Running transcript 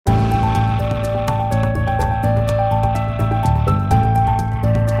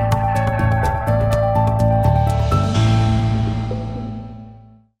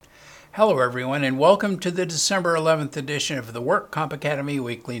Hello, everyone, and welcome to the December 11th edition of the Work Comp Academy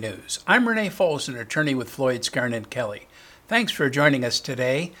Weekly News. I'm Renee Foles, an attorney with Floyd, Skern & Kelly. Thanks for joining us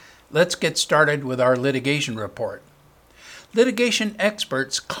today. Let's get started with our litigation report. Litigation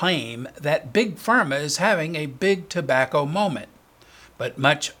experts claim that Big Pharma is having a big tobacco moment. But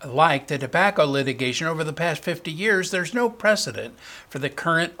much like the tobacco litigation over the past 50 years, there's no precedent for the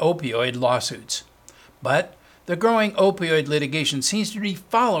current opioid lawsuits. But the growing opioid litigation seems to be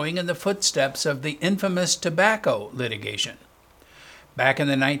following in the footsteps of the infamous tobacco litigation. Back in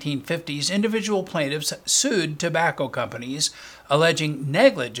the 1950s, individual plaintiffs sued tobacco companies, alleging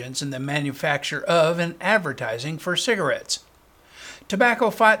negligence in the manufacture of and advertising for cigarettes. Tobacco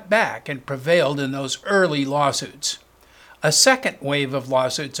fought back and prevailed in those early lawsuits. A second wave of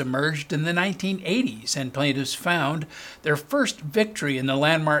lawsuits emerged in the 1980s, and plaintiffs found their first victory in the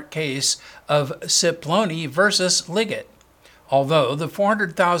landmark case of Cipollone versus Liggett, although the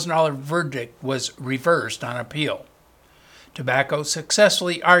 $400,000 verdict was reversed on appeal. Tobacco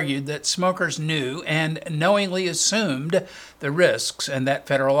successfully argued that smokers knew and knowingly assumed the risks and that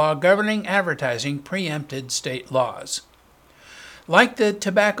federal law governing advertising preempted state laws. Like the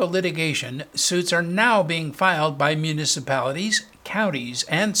tobacco litigation, suits are now being filed by municipalities, counties,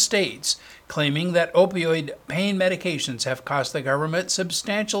 and states, claiming that opioid pain medications have cost the government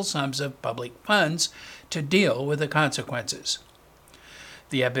substantial sums of public funds to deal with the consequences.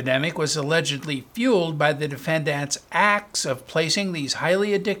 The epidemic was allegedly fueled by the defendants' acts of placing these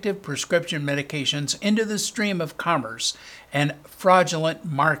highly addictive prescription medications into the stream of commerce and fraudulent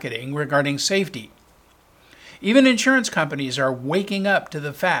marketing regarding safety. Even insurance companies are waking up to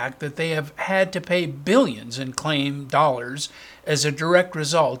the fact that they have had to pay billions in claim dollars as a direct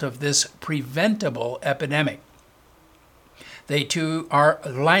result of this preventable epidemic. They too are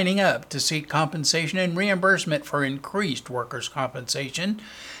lining up to seek compensation and reimbursement for increased workers' compensation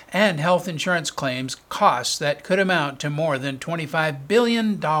and health insurance claims costs that could amount to more than $25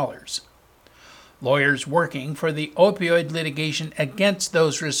 billion. Lawyers working for the opioid litigation against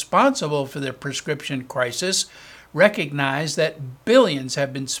those responsible for the prescription crisis recognize that billions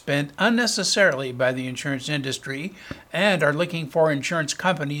have been spent unnecessarily by the insurance industry and are looking for insurance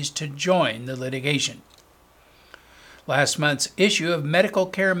companies to join the litigation. Last month's issue of Medical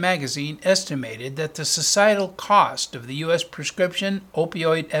Care magazine estimated that the societal cost of the U.S. prescription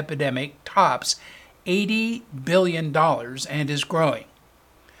opioid epidemic tops $80 billion and is growing.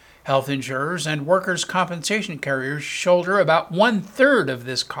 Health insurers and workers' compensation carriers shoulder about 1/3 of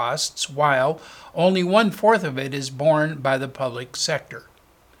this costs, while only 1/4 of it is borne by the public sector.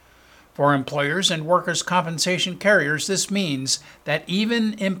 For employers and workers' compensation carriers, this means that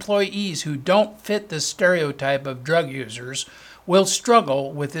even employees who don't fit the stereotype of drug users will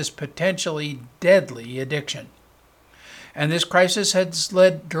struggle with this potentially deadly addiction. And this crisis has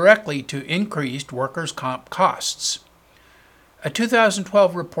led directly to increased workers' comp costs. A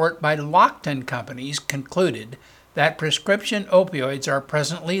 2012 report by Lockton Companies concluded that prescription opioids are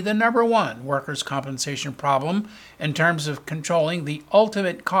presently the number one workers' compensation problem in terms of controlling the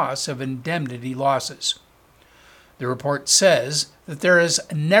ultimate costs of indemnity losses. The report says that there has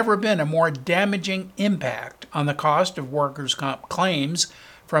never been a more damaging impact on the cost of workers' comp claims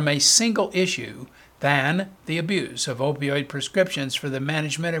from a single issue than the abuse of opioid prescriptions for the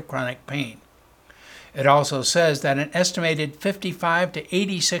management of chronic pain. It also says that an estimated 55 to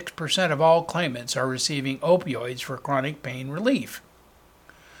 86% of all claimants are receiving opioids for chronic pain relief.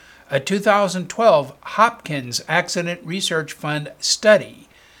 A 2012 Hopkins Accident Research Fund study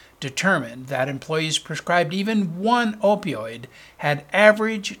determined that employees prescribed even one opioid had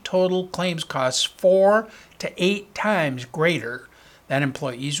average total claims costs 4 to 8 times greater than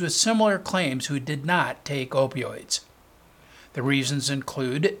employees with similar claims who did not take opioids. The reasons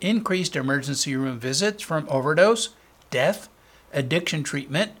include increased emergency room visits from overdose, death, addiction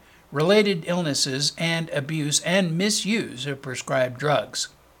treatment, related illnesses, and abuse and misuse of prescribed drugs.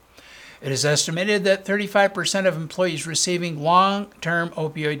 It is estimated that 35% of employees receiving long-term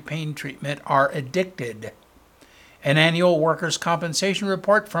opioid pain treatment are addicted. An annual workers' compensation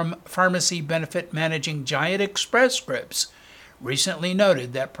report from pharmacy benefit managing giant Express Scripts recently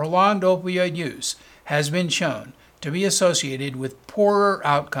noted that prolonged opioid use has been shown to be associated with poorer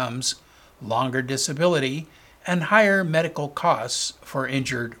outcomes, longer disability, and higher medical costs for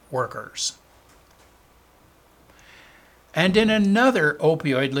injured workers. And in another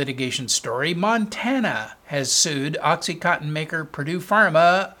opioid litigation story, Montana has sued OxyContin maker Purdue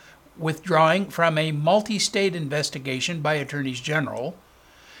Pharma, withdrawing from a multi-state investigation by attorneys general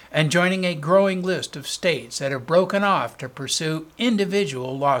and joining a growing list of states that have broken off to pursue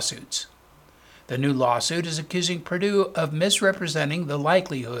individual lawsuits. The new lawsuit is accusing Purdue of misrepresenting the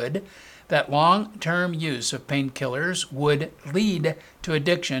likelihood that long-term use of painkillers would lead to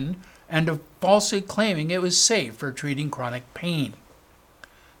addiction and of falsely claiming it was safe for treating chronic pain.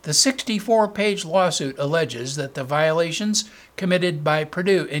 The 64-page lawsuit alleges that the violations committed by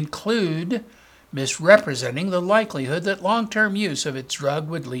Purdue include misrepresenting the likelihood that long-term use of its drug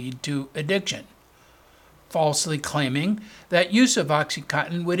would lead to addiction, falsely claiming that use of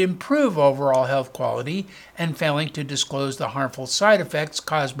OxyContin would improve overall health quality and failing to disclose the harmful side effects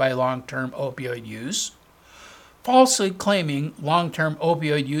caused by long-term opioid use, falsely claiming long-term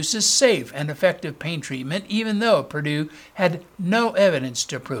opioid use is safe and effective pain treatment even though Purdue had no evidence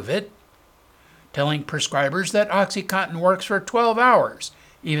to prove it, telling prescribers that OxyContin works for 12 hours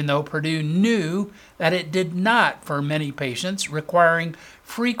even though Purdue knew that it did not for many patients, requiring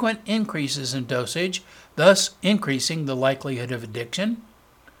frequent increases in dosage, thus increasing the likelihood of addiction.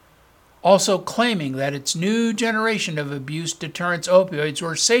 Also claiming that its new generation of abuse deterrence opioids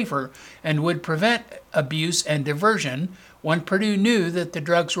were safer and would prevent abuse and diversion when Purdue knew that the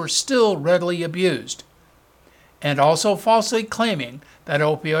drugs were still readily abused. And also falsely claiming that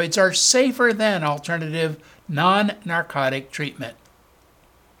opioids are safer than alternative non-narcotic treatment.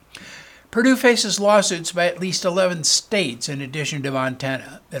 Purdue faces lawsuits by at least 11 states in addition to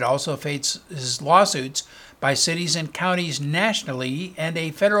Montana. It also faces lawsuits by cities and counties nationally and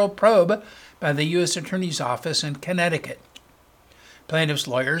a federal probe by the U.S. Attorney's Office in Connecticut. Plaintiffs'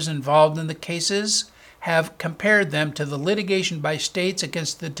 lawyers involved in the cases have compared them to the litigation by states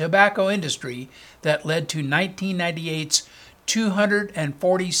against the tobacco industry that led to 1998's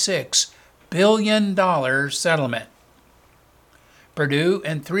 $246 billion settlement. Purdue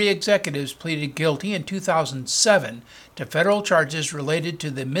and 3 executives pleaded guilty in 2007 to federal charges related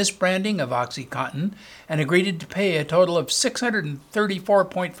to the misbranding of OxyContin and agreed to pay a total of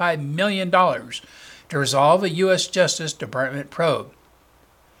 $634.5 million to resolve a U.S. Justice Department probe.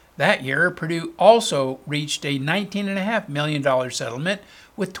 That year, Purdue also reached a $19.5 million settlement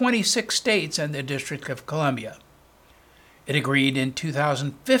with 26 states and the District of Columbia. It agreed in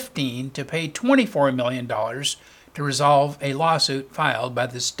 2015 to pay $24 million to resolve a lawsuit filed by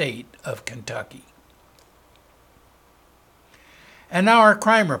the state of Kentucky. And now our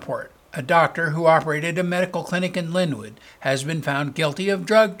crime report. A doctor who operated a medical clinic in Linwood has been found guilty of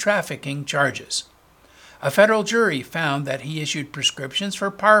drug trafficking charges. A federal jury found that he issued prescriptions for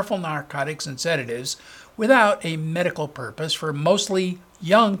powerful narcotics and sedatives without a medical purpose for mostly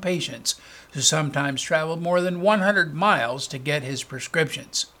young patients who sometimes traveled more than 100 miles to get his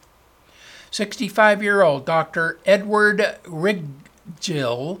prescriptions. 65-year-old Dr. Edward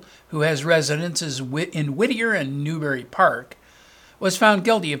Riggill, who has residences in Whittier and Newbury Park, was found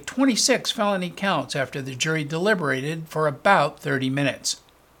guilty of 26 felony counts after the jury deliberated for about 30 minutes.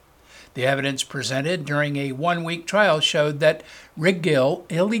 The evidence presented during a one-week trial showed that Riggill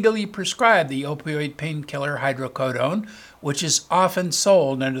illegally prescribed the opioid painkiller hydrocodone, which is often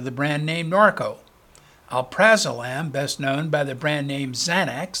sold under the brand name Norco, alprazolam, best known by the brand name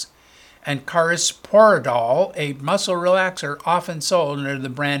Xanax, and Carisoprodol, a muscle relaxer often sold under the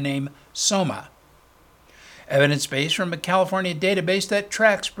brand name Soma. Evidence based from a California database that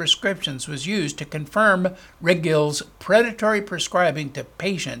tracks prescriptions was used to confirm Riggill's predatory prescribing to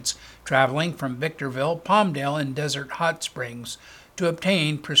patients traveling from Victorville, Palmdale, and Desert Hot Springs to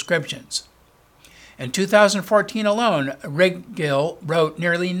obtain prescriptions. In 2014 alone, Riggill wrote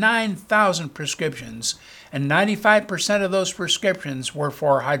nearly 9,000 prescriptions, and 95% of those prescriptions were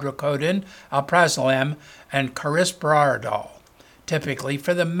for hydrocodone, alprazolam, and Carisoprodol, typically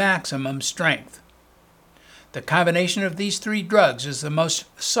for the maximum strength. The combination of these 3 drugs is the most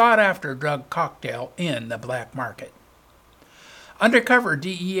sought-after drug cocktail in the black market. Undercover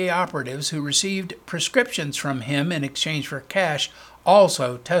DEA operatives who received prescriptions from him in exchange for cash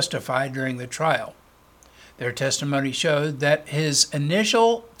also testified during the trial. Their testimony showed that his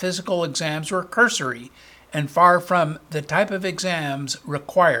initial physical exams were cursory and far from the type of exams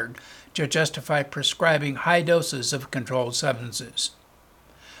required to justify prescribing high doses of controlled substances.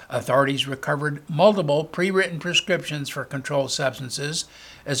 Authorities recovered multiple pre-written prescriptions for controlled substances,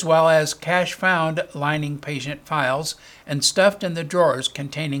 as well as cash found lining patient files and stuffed in the drawers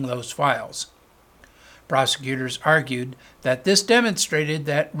containing those files. Prosecutors argued that this demonstrated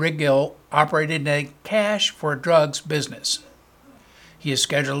that Riggill operated a cash-for-drugs business. He is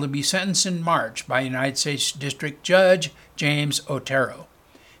scheduled to be sentenced in March by United States District Judge James Otero.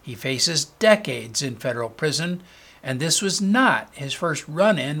 He faces decades in federal prison, and this was not his first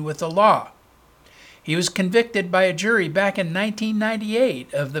run-in with the law. He was convicted by a jury back in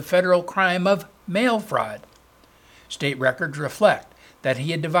 1998 of the federal crime of mail fraud. State records reflect that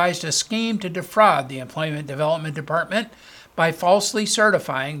he had devised a scheme to defraud the Employment Development Department by falsely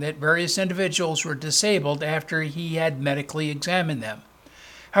certifying that various individuals were disabled after he had medically examined them.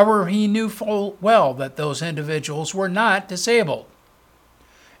 However, he knew full well that those individuals were not disabled.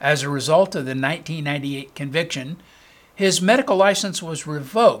 As a result of the 1998 conviction, his medical license was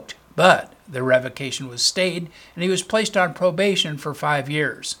revoked, but the revocation was stayed and he was placed on probation for 5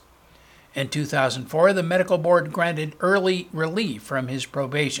 years. In 2004, the medical board granted early relief from his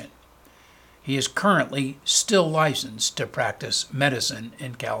probation. He is currently still licensed to practice medicine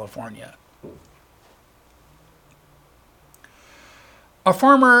in California. A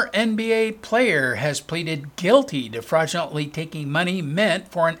former NBA player has pleaded guilty to fraudulently taking money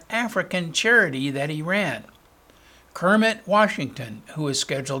meant for an African charity that he ran. Kermit Washington, who is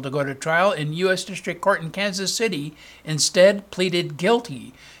scheduled to go to trial in U.S. District Court in Kansas City, instead pleaded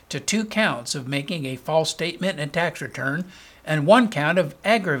guilty to 2 counts of making a false statement and tax return and 1 count of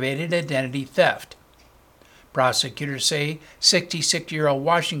aggravated identity theft. Prosecutors say 66-year-old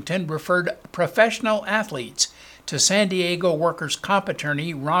Washington referred professional athletes to San Diego workers' comp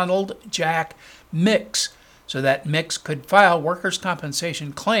attorney Ronald Jack Mix so that Mix could file workers'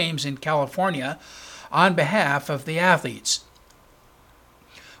 compensation claims in California on behalf of the athletes.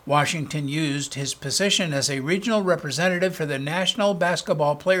 Washington used his position as a regional representative for the National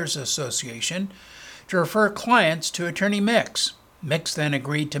Basketball Players Association to refer clients to attorney Mix. Mix then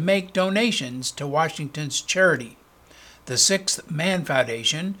agreed to make donations to Washington's charity, the Sixth Man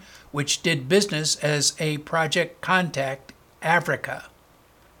Foundation, which did business as a Project Contact Africa.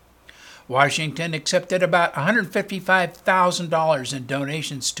 Washington accepted about $155,000 in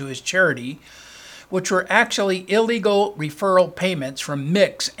donations to his charity, which were actually illegal referral payments from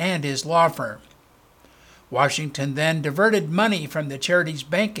Mix and his law firm. Washington then diverted money from the charity's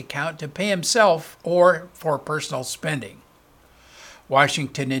bank account to pay himself or for personal spending.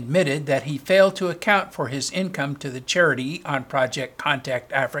 Washington admitted that he failed to account for his income to the charity on Project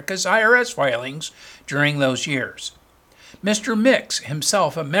Contact Africa's IRS filings during those years. Mr. Mix,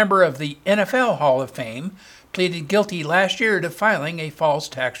 himself a member of the NFL Hall of Fame, pleaded guilty last year to filing a false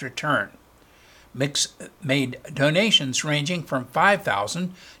tax return. Mix made donations ranging from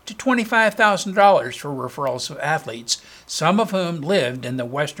 $5,000 to $25,000 for referrals of athletes, some of whom lived in the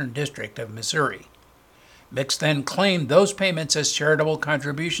Western District of Missouri. Mix then claimed those payments as charitable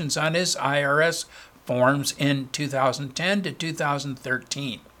contributions on his IRS forms in 2010 to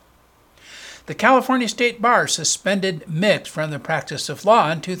 2013. The California State Bar suspended Mix from the practice of law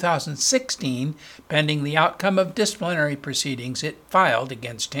in 2016, pending the outcome of disciplinary proceedings it filed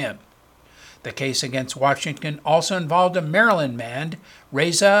against him. The case against Washington also involved a Maryland man,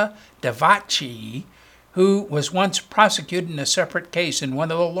 Reza Davachi, who was once prosecuted in a separate case in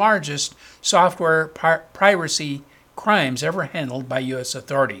one of the largest software piracy crimes ever handled by U.S.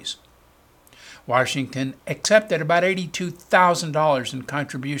 authorities. Washington accepted about $82,000 in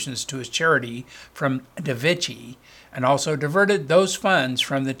contributions to his charity from Davachi and also diverted those funds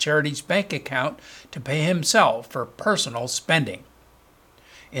from the charity's bank account to pay himself for personal spending.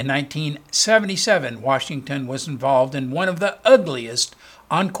 In 1977, Washington was involved in one of the ugliest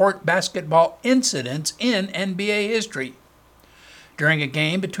on-court basketball incidents in NBA history. During a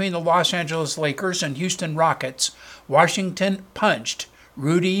game between the Los Angeles Lakers and Houston Rockets, Washington punched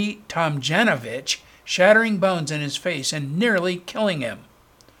Rudy Tomjanovich, shattering bones in his face and nearly killing him.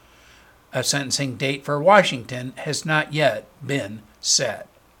 A sentencing date for Washington has not yet been set.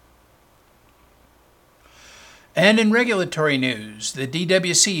 And in regulatory news, the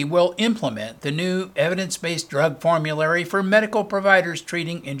DWC will implement the new evidence-based drug formulary for medical providers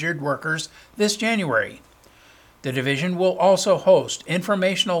treating injured workers this January. The division will also host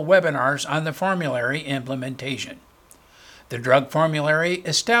informational webinars on the formulary implementation. The drug formulary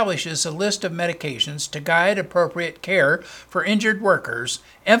establishes a list of medications to guide appropriate care for injured workers,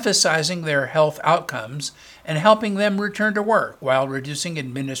 emphasizing their health outcomes and helping them return to work while reducing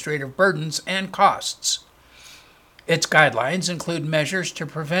administrative burdens and costs. Its guidelines include measures to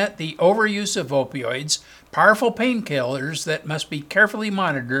prevent the overuse of opioids, powerful painkillers that must be carefully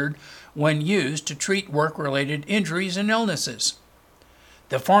monitored when used to treat work-related injuries and illnesses.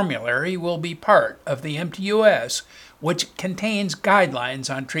 The formulary will be part of the MTUS, which contains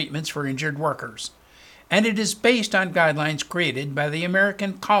guidelines on treatments for injured workers, and it is based on guidelines created by the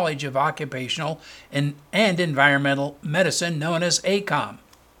American College of Occupational and Environmental Medicine, known as ACOM.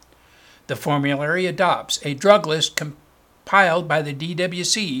 The formulary adopts a drug list compiled by the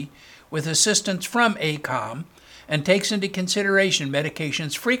DWC with assistance from ACOM and takes into consideration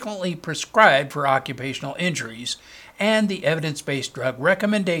medications frequently prescribed for occupational injuries and the evidence-based drug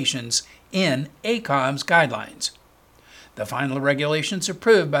recommendations in ACOM's guidelines. The final regulations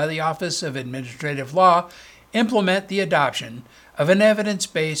approved by the Office of Administrative Law implement the adoption of an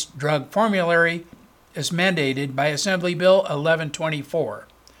evidence-based drug formulary as mandated by Assembly Bill 1124,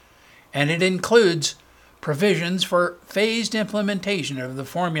 and it includes provisions for phased implementation of the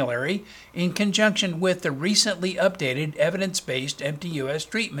formulary in conjunction with the recently updated evidence-based MTUS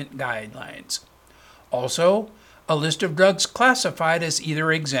treatment guidelines. Also, a list of drugs classified as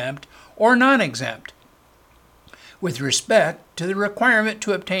either exempt or non-exempt, with respect to the requirement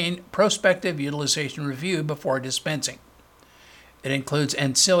to obtain prospective utilization review before dispensing. It includes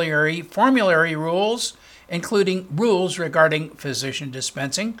ancillary formulary rules, including rules regarding physician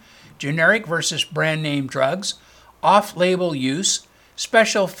dispensing, generic versus brand name drugs, off-label use,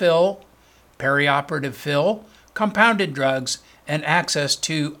 special fill, perioperative fill, compounded drugs, and access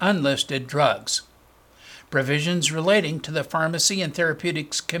to unlisted drugs. Provisions relating to the Pharmacy and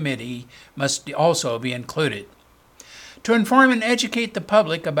Therapeutics Committee must also be included. To inform and educate the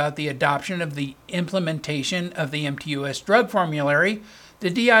public about the adoption of the implementation of the MTUS drug formulary, the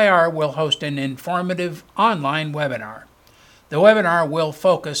DIR will host an informative online webinar. The webinar will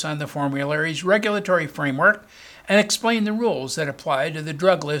focus on the formulary's regulatory framework and explain the rules that apply to the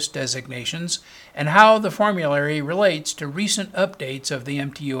drug list designations and how the formulary relates to recent updates of the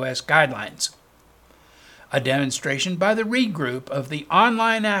MTUS guidelines. A demonstration by the Read Group of the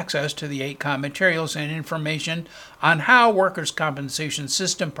online access to the ACOM materials and information on how workers' compensation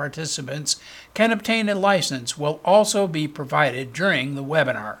system participants can obtain a license will also be provided during the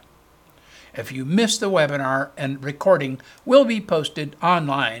webinar. If you missed the webinar, a recording will be posted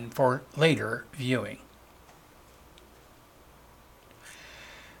online for later viewing.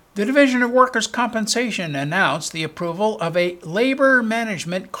 The Division of Workers' Compensation announced the approval of a labor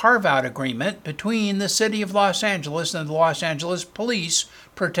management carve-out agreement between the City of Los Angeles and the Los Angeles Police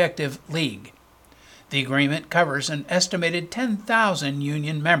Protective League. The agreement covers an estimated 10,000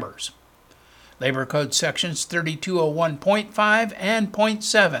 union members. Labor Code Sections 3201.5 and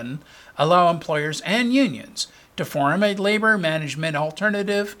 .7 allow employers and unions to form a labor management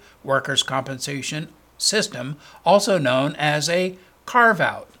alternative workers' compensation system, also known as a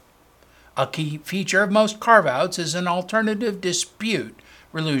carve-out. A key feature of most carve-outs is an alternative dispute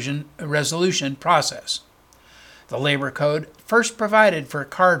resolution process. The Labor Code first provided for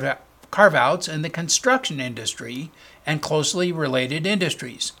carve-outs in the construction industry and closely related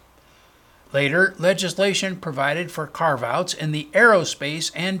industries. Later, legislation provided for carve-outs in the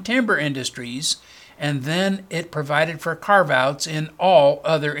aerospace and timber industries, and then it provided for carve-outs in all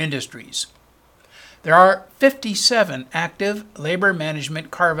other industries. There are 57 active labor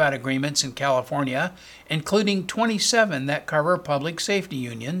management carve-out agreements in California, including 27 that cover public safety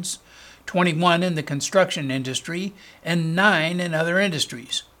unions, 21 in the construction industry, and 9 in other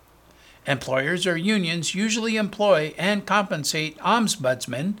industries. Employers or unions usually employ and compensate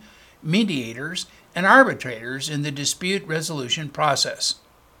ombudsmen, mediators, and arbitrators in the dispute resolution process.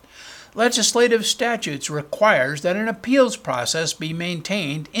 Legislative statutes requires that an appeals process be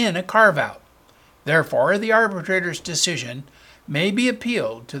maintained in a carve-out. Therefore, the arbitrator's decision may be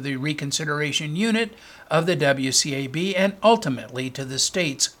appealed to the reconsideration unit of the WCAB and ultimately to the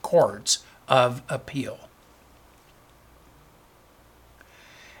state's courts of appeal.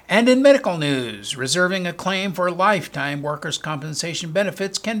 And in medical news, reserving a claim for lifetime workers' compensation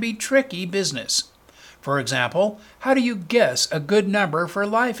benefits can be tricky business. For example, how do you guess a good number for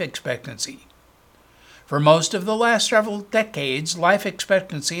life expectancy? For most of the last several decades, life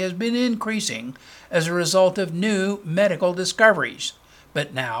expectancy has been increasing as a result of new medical discoveries.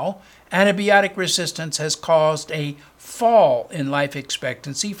 But now, antibiotic resistance has caused a fall in life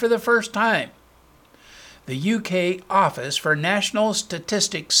expectancy for the first time. The UK Office for National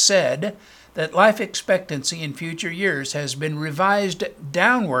Statistics said that life expectancy in future years has been revised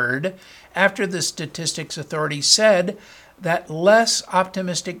downward after the Statistics Authority said that less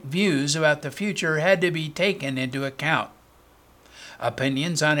optimistic views about the future had to be taken into account.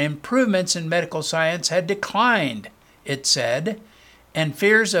 Opinions on improvements in medical science had declined, it said, and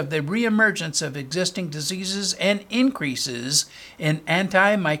fears of the reemergence of existing diseases and increases in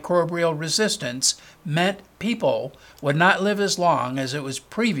antimicrobial resistance meant people would not live as long as it was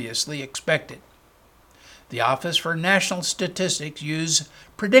previously expected. The Office for National Statistics used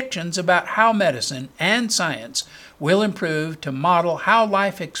predictions about how medicine and science will improve to model how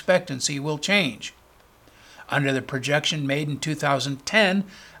life expectancy will change. Under the projection made in 2010,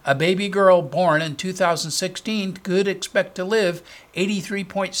 a baby girl born in 2016 could expect to live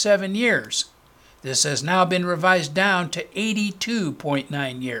 83.7 years. This has now been revised down to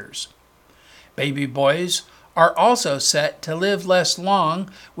 82.9 years. Baby boys are also set to live less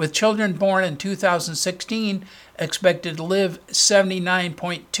long, with children born in 2016 expected to live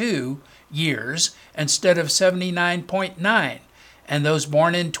 79.2 years instead of 79.9, and those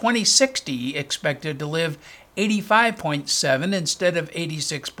born in 2060 expected to live 85.7 instead of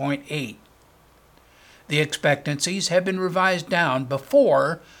 86.8. The expectancies have been revised down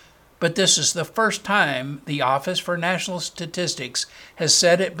before, but this is the first time the Office for National Statistics has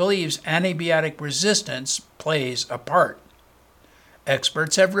said it believes antibiotic resistance plays a part.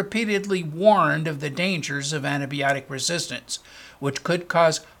 Experts have repeatedly warned of the dangers of antibiotic resistance, which could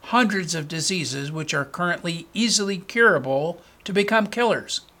cause hundreds of diseases which are currently easily curable to become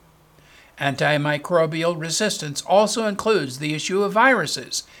killers. Antimicrobial resistance also includes the issue of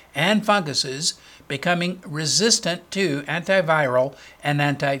viruses and funguses becoming resistant to antiviral and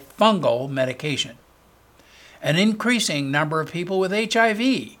antifungal medication. An increasing number of people with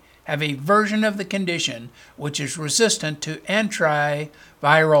HIV have a version of the condition which is resistant to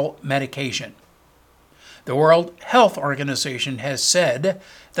antiviral medication. The World Health Organization has said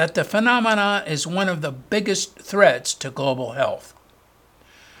that the phenomenon is one of the biggest threats to global health.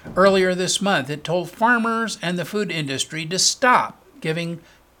 Earlier this month, it told farmers and the food industry to stop giving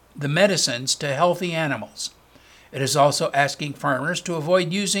the medicines to healthy animals. It is also asking farmers to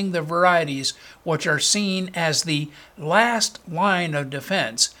avoid using the varieties which are seen as the last line of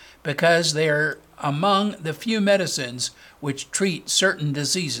defense because they are among the few medicines which treat certain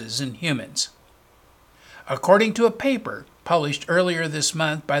diseases in humans. According to a paper published earlier this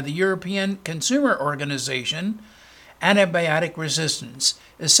month by the European Consumer Organization, antibiotic resistance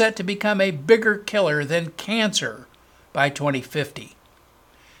is set to become a bigger killer than cancer by 2050.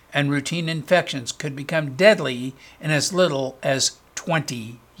 And routine infections could become deadly in as little as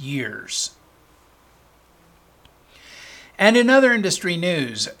 20 years. And in other industry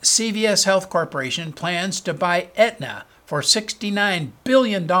news, CVS Health Corporation plans to buy Aetna for $69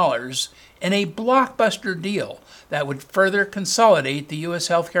 billion in a blockbuster deal that would further consolidate the U.S.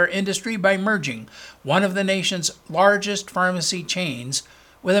 healthcare industry by merging one of the nation's largest pharmacy chains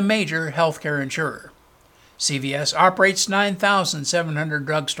with a major healthcare insurer. CVS operates 9,700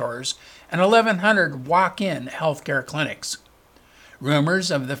 drugstores and 1,100 walk-in healthcare clinics.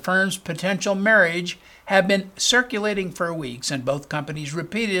 Rumors of the firm's potential marriage have been circulating for weeks, and both companies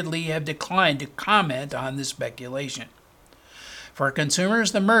repeatedly have declined to comment on the speculation. For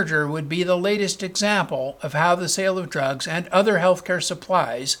consumers, the merger would be the latest example of how the sale of drugs and other healthcare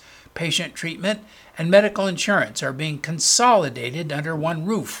supplies, patient treatment, and medical insurance are being consolidated under one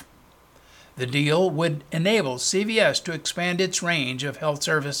roof. The deal would enable CVS to expand its range of health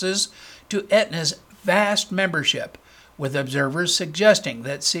services to Aetna's vast membership, with observers suggesting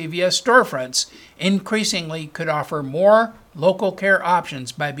that CVS storefronts increasingly could offer more local care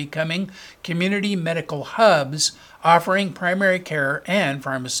options by becoming community medical hubs offering primary care and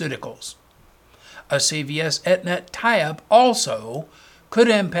pharmaceuticals. A CVS-Aetna tie-up also could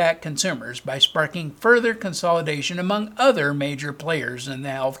impact consumers by sparking further consolidation among other major players in the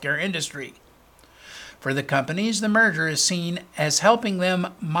healthcare industry. For the companies, the merger is seen as helping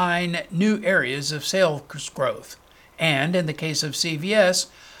them mine new areas of sales growth, and in the case of CVS,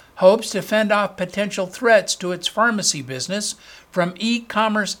 hopes to fend off potential threats to its pharmacy business from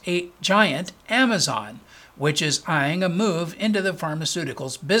e-commerce giant Amazon, which is eyeing a move into the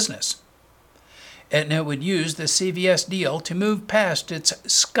pharmaceuticals business. Aetna would use the CVS deal to move past its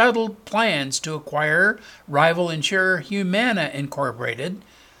scuttled plans to acquire rival insurer Humana Incorporated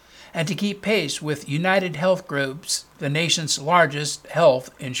and to keep pace with United Health Group's, the nation's largest health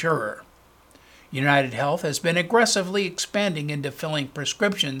insurer. United Health has been aggressively expanding into filling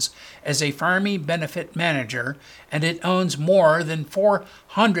prescriptions as a pharmacy benefit manager, and it owns more than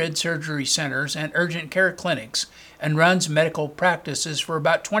 400 surgery centers and urgent care clinics and runs medical practices for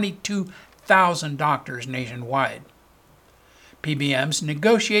about 22,000 doctors nationwide. PBMs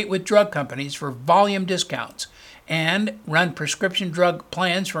negotiate with drug companies for volume discounts and run prescription drug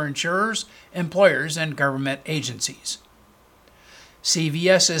plans for insurers, employers, and government agencies.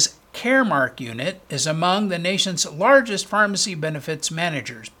 CVS's Caremark unit is among the nation's largest pharmacy benefits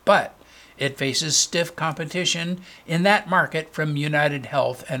managers, but it faces stiff competition in that market from United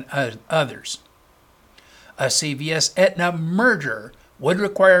Health and others. A CVS-Aetna merger would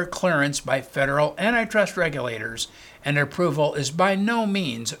require clearance by federal antitrust regulators, and approval is by no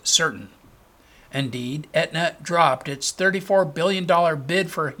means certain. Indeed, Aetna dropped its $34 billion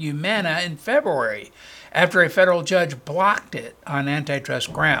bid for Humana in February after a federal judge blocked it on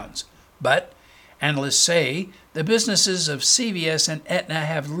antitrust grounds. But analysts say the businesses of CVS and Aetna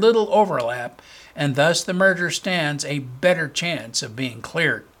have little overlap, and thus the merger stands a better chance of being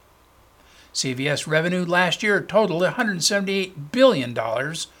cleared. CVS revenue last year totaled $178 billion,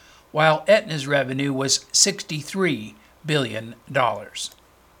 while Aetna's revenue was $63 billion.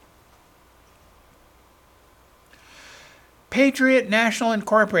 Patriot National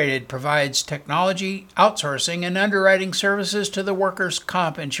Incorporated provides technology, outsourcing, and underwriting services to the workers'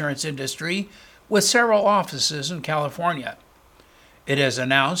 comp insurance industry with several offices in California. It has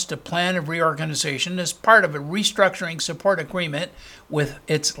announced a plan of reorganization as part of a restructuring support agreement with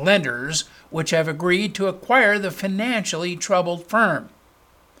its lenders, which have agreed to acquire the financially troubled firm.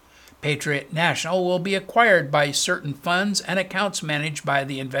 Patriot National will be acquired by certain funds and accounts managed by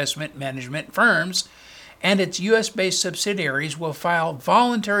the investment management firms, and its U.S.-based subsidiaries will file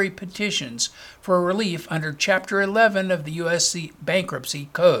voluntary petitions for relief under Chapter 11 of the U.S. Bankruptcy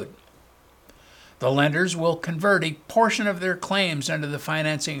Code. The lenders will convert a portion of their claims under the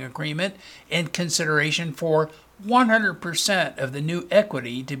financing agreement in consideration for 100% of the new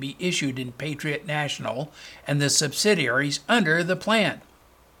equity to be issued in Patriot National and the subsidiaries under the plan.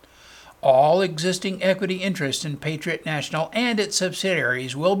 All existing equity interests in Patriot National and its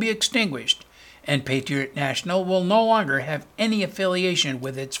subsidiaries will be extinguished, and Patriot National will no longer have any affiliation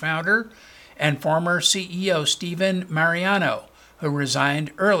with its founder and former CEO Stephen Mariano, who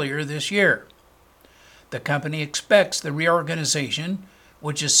resigned earlier this year. The company expects the reorganization,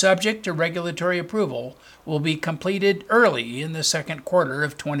 which is subject to regulatory approval, will be completed early in the second quarter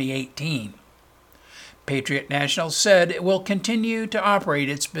of 2018. Patriot National said it will continue to operate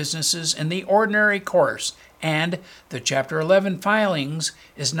its businesses in the ordinary course, and the Chapter 11 filings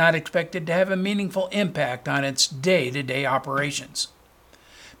is not expected to have a meaningful impact on its day-to-day operations.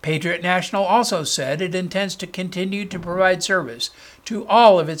 Patriot National also said it intends to continue to provide service to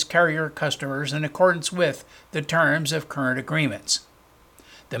all of its carrier customers in accordance with the terms of current agreements.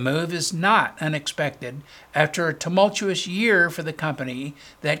 The move is not unexpected after a tumultuous year for the company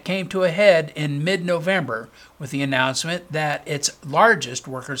that came to a head in mid-November with the announcement that its largest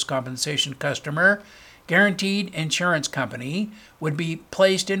workers' compensation customer, Guaranteed Insurance Company, would be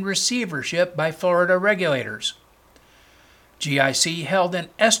placed in receivership by Florida regulators. GIC held an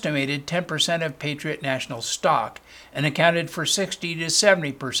estimated 10% of Patriot National stock and accounted for 60 to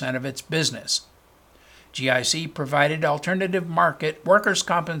 70% of its business. GIC provided alternative market workers'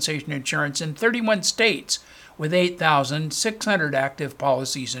 compensation insurance in 31 states with 8,600 active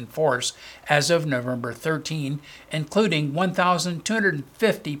policies in force as of November 13, including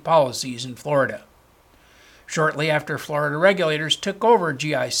 1,250 policies in Florida. Shortly after Florida regulators took over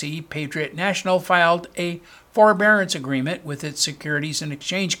GIC, Patriot National filed a forbearance agreement with its Securities and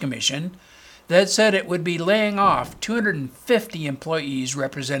Exchange Commission that said it would be laying off 250 employees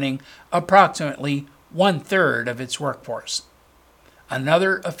representing approximately one-third of its workforce.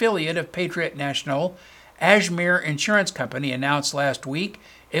 Another affiliate of Patriot National, Ashmere Insurance Company, announced last week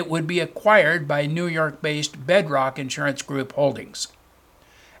it would be acquired by New York-based Bedrock Insurance Group Holdings.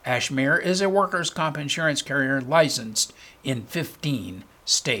 Ashmere is a workers' comp insurance carrier licensed in 15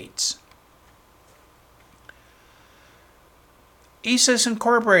 states. ESIS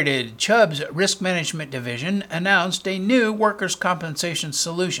Incorporated, Chubb's risk management division, announced a new workers' compensation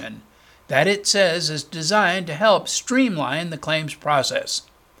solution that it says is designed to help streamline the claims process.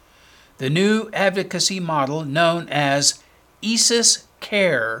 The new advocacy model, known as ESIS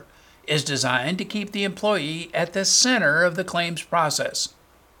Care, is designed to keep the employee at the center of the claims process.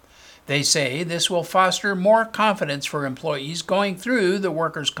 They say this will foster more confidence for employees going through the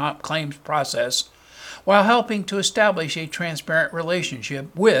workers' comp claims process while helping to establish a transparent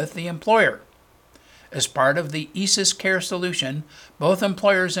relationship with the employer. As part of the ESIS Care solution, both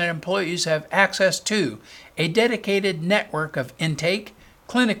employers and employees have access to a dedicated network of intake,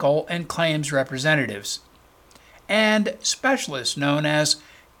 clinical, and claims representatives, and specialists known as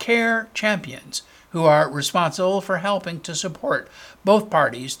Care Champions, who are responsible for helping to support both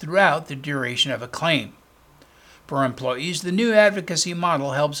parties throughout the duration of a claim. For employees, the new advocacy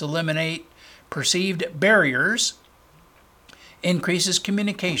model helps eliminate perceived barriers, increases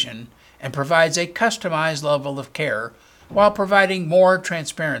communication, and provides a customized level of care while providing more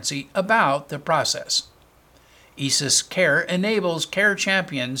transparency about the process. ESIS Care enables Care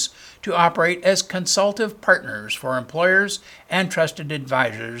Champions to operate as consultative partners for employers and trusted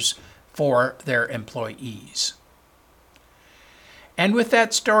advisors for their employees. And with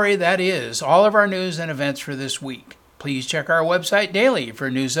that story, that is all of our news and events for this week. Please check our website daily for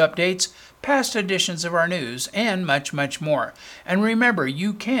news updates, past editions of our news, and much, much more. And remember,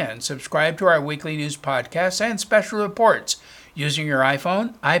 you can subscribe to our weekly news podcasts and special reports using your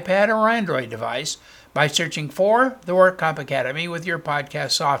iPhone, iPad, or Android device by searching for The Work Comp Academy with your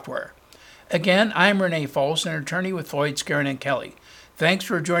podcast software. Again, I'm Renee Foles, an attorney with Floyd, Skeren & Kelly. Thanks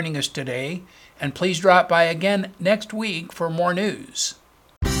for joining us today, and please drop by again next week for more news.